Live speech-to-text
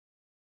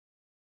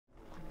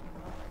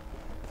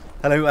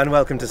Hello and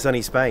welcome to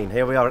sunny Spain.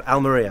 Here we are at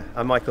Almeria.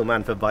 I'm Michael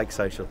Mann for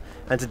BikeSocial.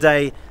 And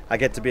today I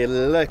get to be a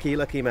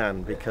lucky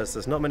man because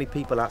there's not many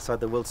people outside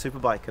the World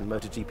Superbike and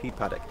MotoGP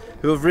paddock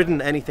who have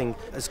ridden anything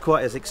as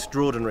quite as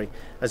extraordinary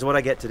as what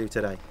I get to do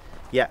today.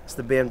 Yeah, it's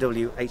the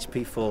BMW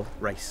HP4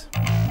 RACE.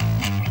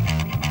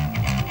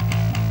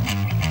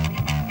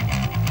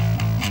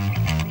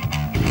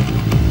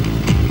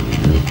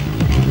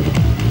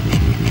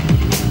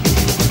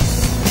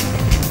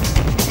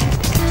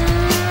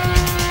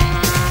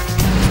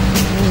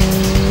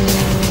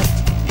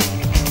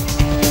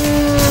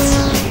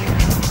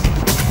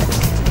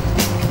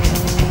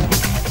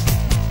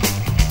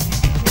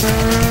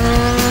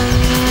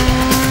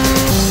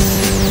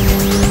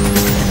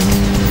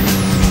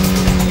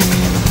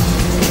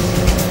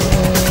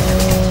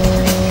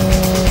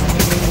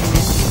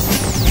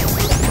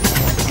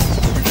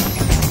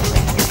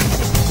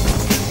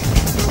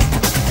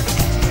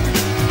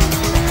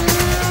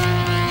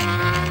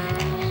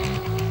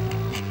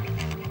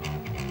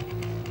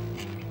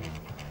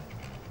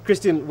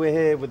 Christian, we're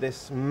here with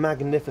this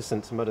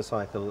magnificent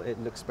motorcycle. It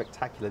looks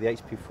spectacular, the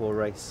HP4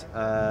 RACE.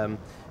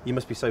 You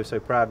must be so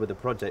proud with the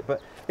project,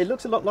 but it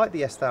looks a lot like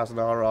the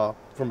S1000RR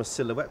from a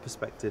silhouette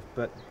perspective,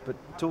 but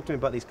talk to me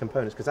about these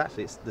components, because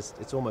actually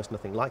it's almost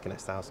nothing like an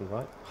S1000,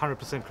 right?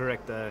 100%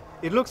 correct.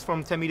 It looks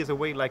from 10 meters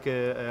away like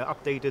a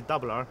updated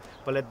RR,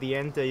 but at the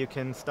end you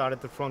can start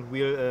at the front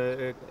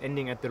wheel,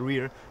 ending at the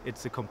rear.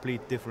 It's a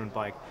complete different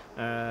bike.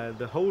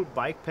 The whole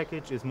bike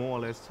package is more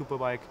or less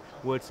Superbike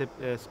World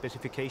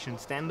specification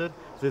standard.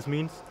 This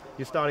means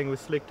you're starting with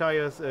slick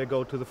tires,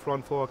 go to the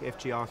front fork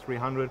FGR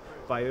 300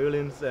 by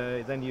Öhlins,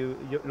 then you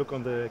look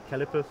on the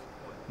calipers,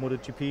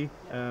 MotoGP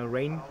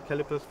rain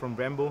calipers from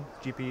Brembo,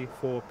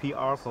 GP4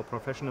 PR for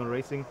professional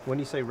racing. When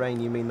you say rain,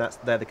 you mean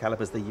they're the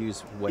calipers they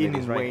use when it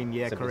is raining?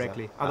 Yeah,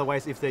 correctly.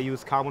 Otherwise, if they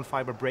use carbon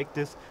fiber brake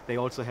disc, they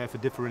also have a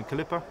different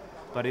caliper.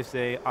 But if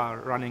they are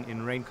running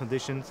in rain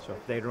conditions, sure,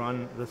 they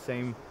run the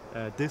same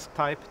disc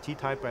type,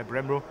 T-type by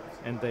Brembo,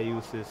 and they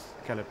use this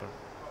caliper.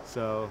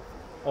 So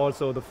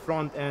also the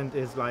front end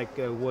is like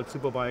a World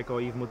Superbike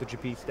or even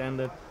MotoGP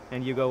standard,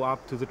 and you go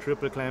up to the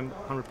triple clamp,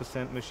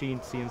 100% machine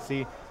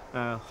CNC,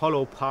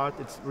 hollow part.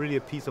 It's really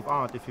a piece of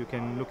art if you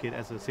can look at it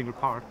as a single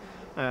part.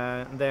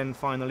 Then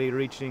finally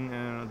reaching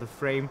the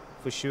frame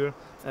for sure,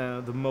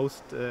 the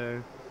most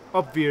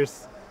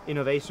obvious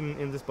innovation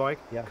in this bike,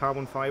 yeah.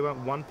 Carbon fiber,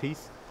 one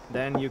piece.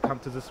 Then you come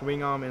to the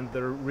swing arm and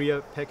the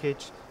rear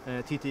package,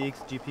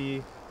 TTX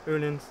GP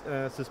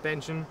Öhlins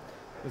suspension,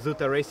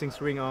 Zuta Racing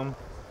swing arm,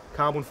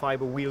 carbon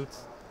fiber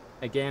wheels,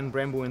 again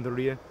Brembo in the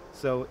rear.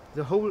 So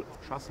the whole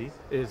chassis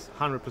is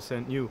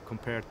 100% new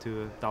compared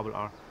to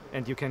RR.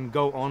 And you can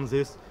go on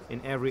this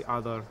in every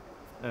other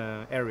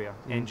area,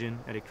 engine,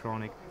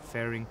 electronic,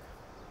 fairing,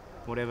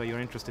 whatever you're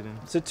interested in.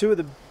 So two of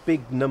the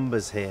big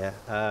numbers here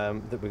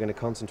that we're going to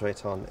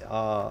concentrate on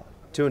are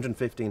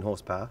 215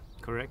 horsepower.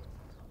 Correct.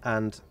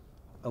 And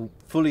a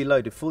fully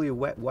loaded, fully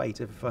wet weight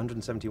of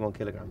 171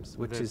 kilograms,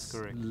 which is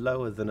correct,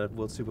 lower than a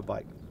World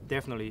Superbike.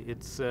 Definitely.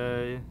 It's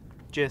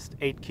just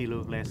 8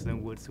 kilo less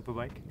than World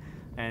Superbike,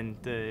 and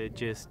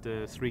just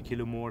 3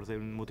 kilo more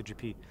than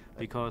MotoGP,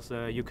 because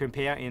you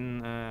compare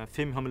in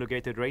FIM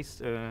homologated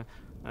race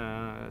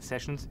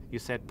sessions, you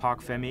set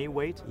Parc Fermé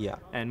weight, yeah,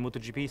 and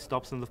MotoGP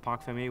stops in the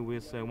Parc Fermé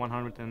with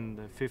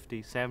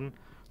 157.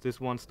 This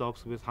one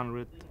stops with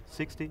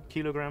 160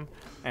 kilogram,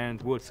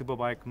 and World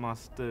Superbike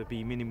must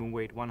be minimum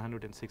weight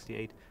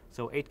 168.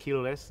 So 8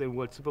 kilo less than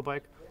World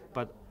Superbike,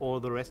 but all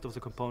the rest of the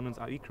components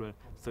are equal.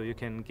 So you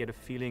can get a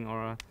feeling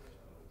or a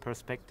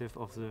perspective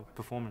of the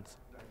performance.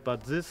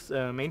 But this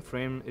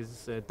mainframe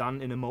is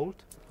done in a mold,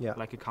 yeah,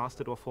 like a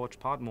casted or forged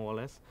part, more or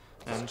less.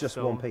 And it's just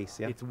one piece,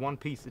 yeah? It's one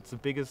piece. It's the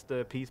biggest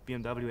piece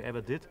BMW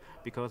ever did,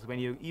 because when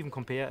you even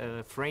compare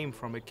a frame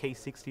from a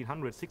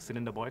K1600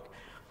 six-cylinder bike,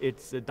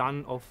 it's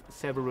done of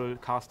several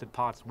casted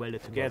parts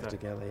welded together.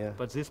 Yeah.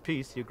 But this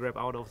piece you grab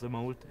out of the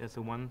mold as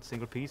a one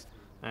single piece,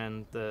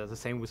 and the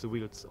same with the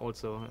wheels,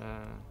 also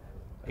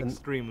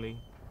extremely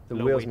the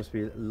low wheels weight. Must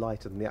be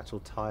lighter than the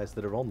actual tires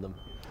that are on them.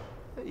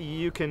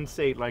 You can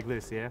say it like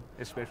this, yeah,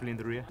 especially in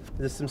the rear.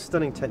 There's some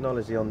stunning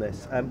technology on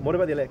this. What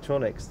about the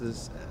electronics?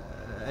 There's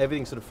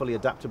everything's sort of fully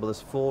adaptable.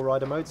 There's 4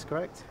 rider modes,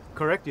 correct?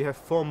 Correct. You have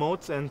 4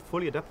 modes, and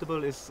fully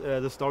adaptable is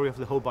the story of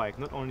the whole bike.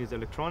 Not only the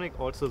electronic,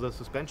 also the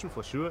suspension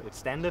for sure, it's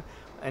standard,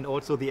 and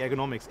also the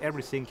ergonomics.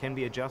 Everything can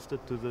be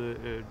adjusted to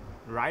the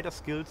rider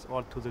skills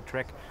or to the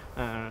track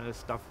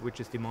stuff which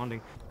is demanding.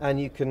 And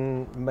you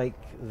can make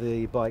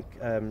the bike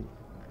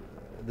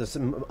there's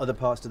some other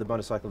parts to the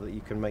motorcycle that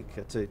you can make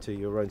to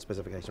your own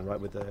specification, right?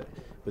 With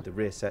the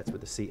rear sets, with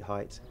the seat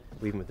height,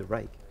 even with the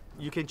rake.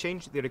 You can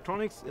change the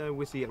electronics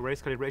with the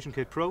Race Calibration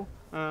Kit Pro,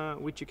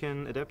 which you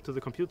can adapt to the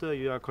computer.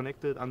 You are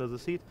connected under the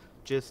seat.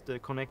 Just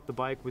connect the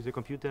bike with your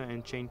computer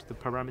and change the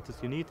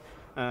parameters you need.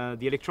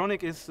 The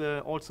electronic is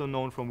also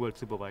known from World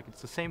Superbike.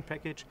 It's the same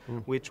package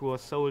which was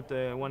sold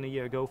 1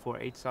 year ago for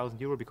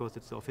 €8,000 because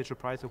it's the official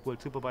price of World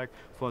Superbike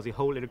for the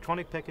whole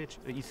electronic package,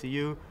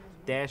 ECU,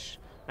 dash,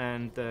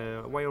 and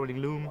wiring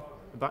loom,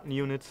 button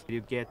units.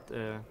 You get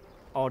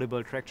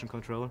audible traction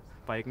control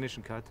by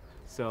ignition cut.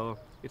 So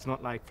it's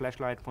not like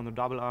flashlight from the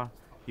double R.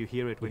 You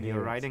hear it when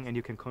you're riding, and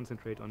you can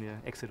concentrate on the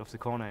exit of the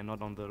corner and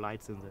not on the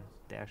lights in the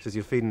dash. As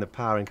you're feeding the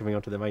power and coming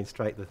onto the main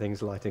straight, the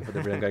thing's lighting for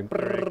the rear and going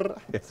brrrr.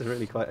 It's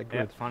really quite a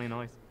good. Yeah, funny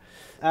noise.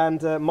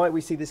 And might we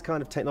see this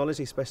kind of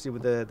technology, especially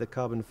with the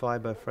carbon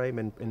fiber frame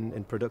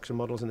in production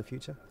models in the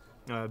future?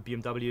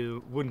 BMW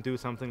wouldn't do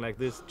something like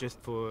this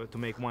just to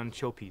make one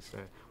showpiece.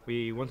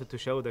 We wanted to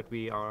show that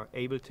we are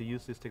able to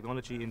use this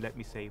technology in, let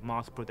me say,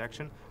 mass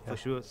production. For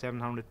sure,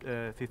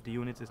 750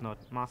 units is not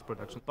mass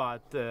production,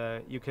 but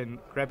you can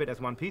grab it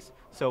as one piece.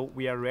 So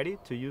we are ready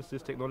to use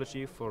this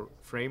technology for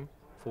frame,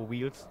 for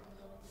wheels.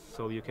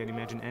 So you can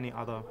imagine any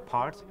other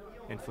part,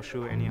 and for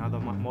sure any other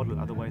model.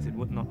 Otherwise, it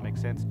would not make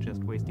sense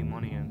just wasting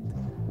money and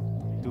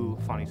do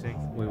funny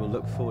things. We will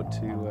look forward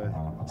to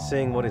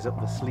seeing what is up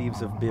the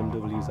sleeves of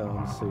BMW's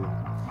arms soon.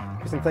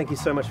 Christian, thank you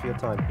so much for your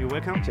time. You're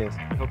welcome. Cheers.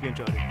 I hope you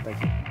enjoyed it.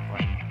 Thank you.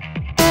 Bye.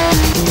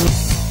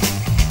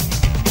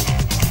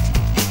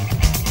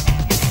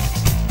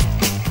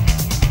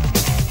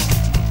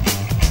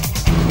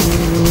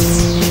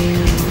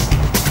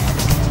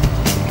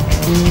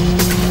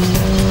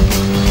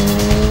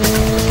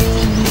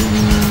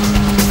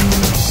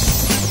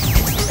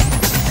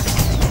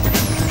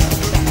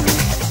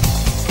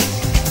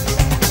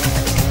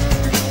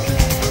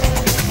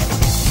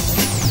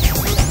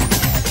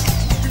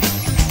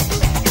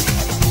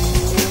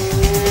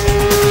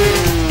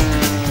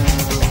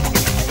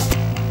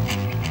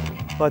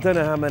 Well, I don't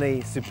know how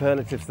many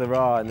superlatives there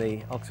are in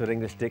the Oxford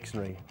English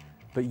Dictionary,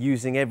 but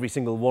using every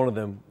single one of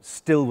them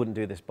still wouldn't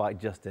do this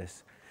bike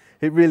justice.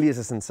 It really is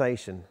a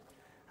sensation.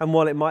 And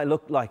while it might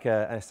look like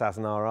an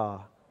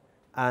S1000RR,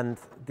 and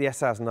the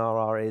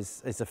S1000RR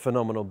is a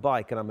phenomenal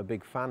bike, and I'm a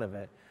big fan of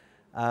it,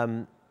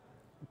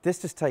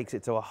 this just takes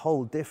it to a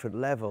whole different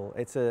level.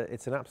 It's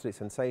an absolute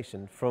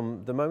sensation.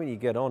 From the moment you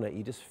get on it,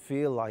 you just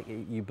feel like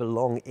you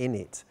belong in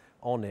it,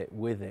 on it,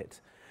 with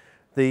it.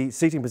 The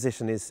seating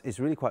position is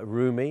really quite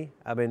roomy.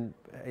 I mean,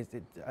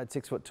 at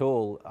 6 foot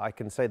tall, I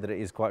can say that it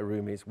is quite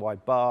roomy. It's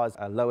wide bars,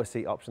 a lower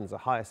seat option, a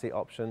higher seat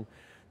option.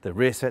 The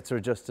rear sets are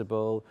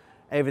adjustable.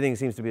 Everything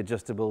seems to be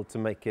adjustable to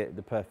make it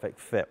the perfect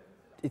fit.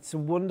 It's a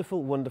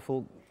wonderful,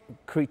 wonderful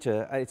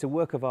creature. It's a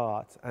work of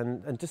art.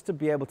 And just to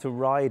be able to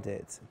ride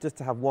it, just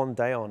to have one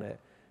day on it,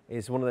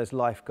 is one of those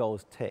life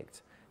goals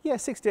ticked. Yeah,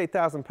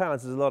 £68,000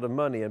 is a lot of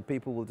money, and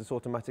people will just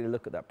automatically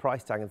look at that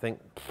price tag and think,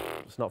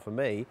 it's not for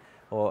me,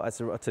 or it's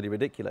utterly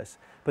ridiculous.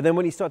 But then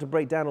when you start to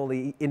break down all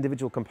the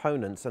individual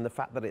components and the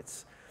fact that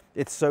it's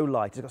so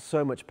light, it's got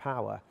so much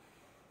power,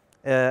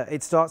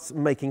 it starts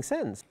making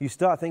sense. You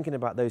start thinking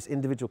about those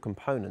individual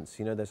components,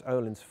 you know, those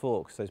Öhlins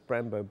forks, those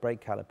Brembo brake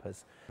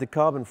calipers, the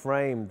carbon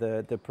frame,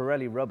 the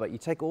Pirelli rubber. You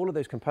take all of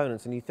those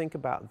components and you think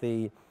about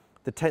the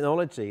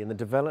technology and the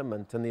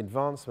development and the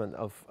advancement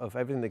of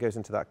everything that goes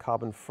into that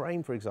carbon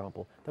frame, for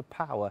example, the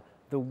power,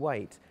 the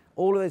weight,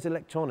 all of those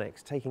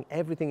electronics, taking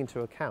everything into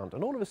account.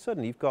 And all of a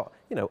sudden you've got,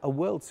 you know, a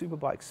World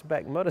Superbike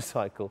spec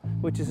motorcycle,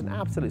 which is an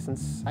absolute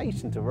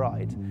sensation to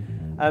ride.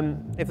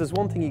 If there's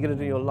one thing you're going to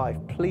do in your life,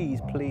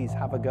 please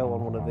have a go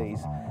on one of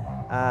these.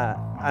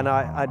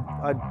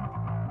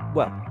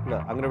 Well,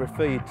 look, I'm going to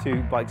refer you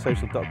to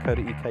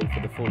bikesocial.co.uk for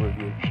the full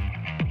review.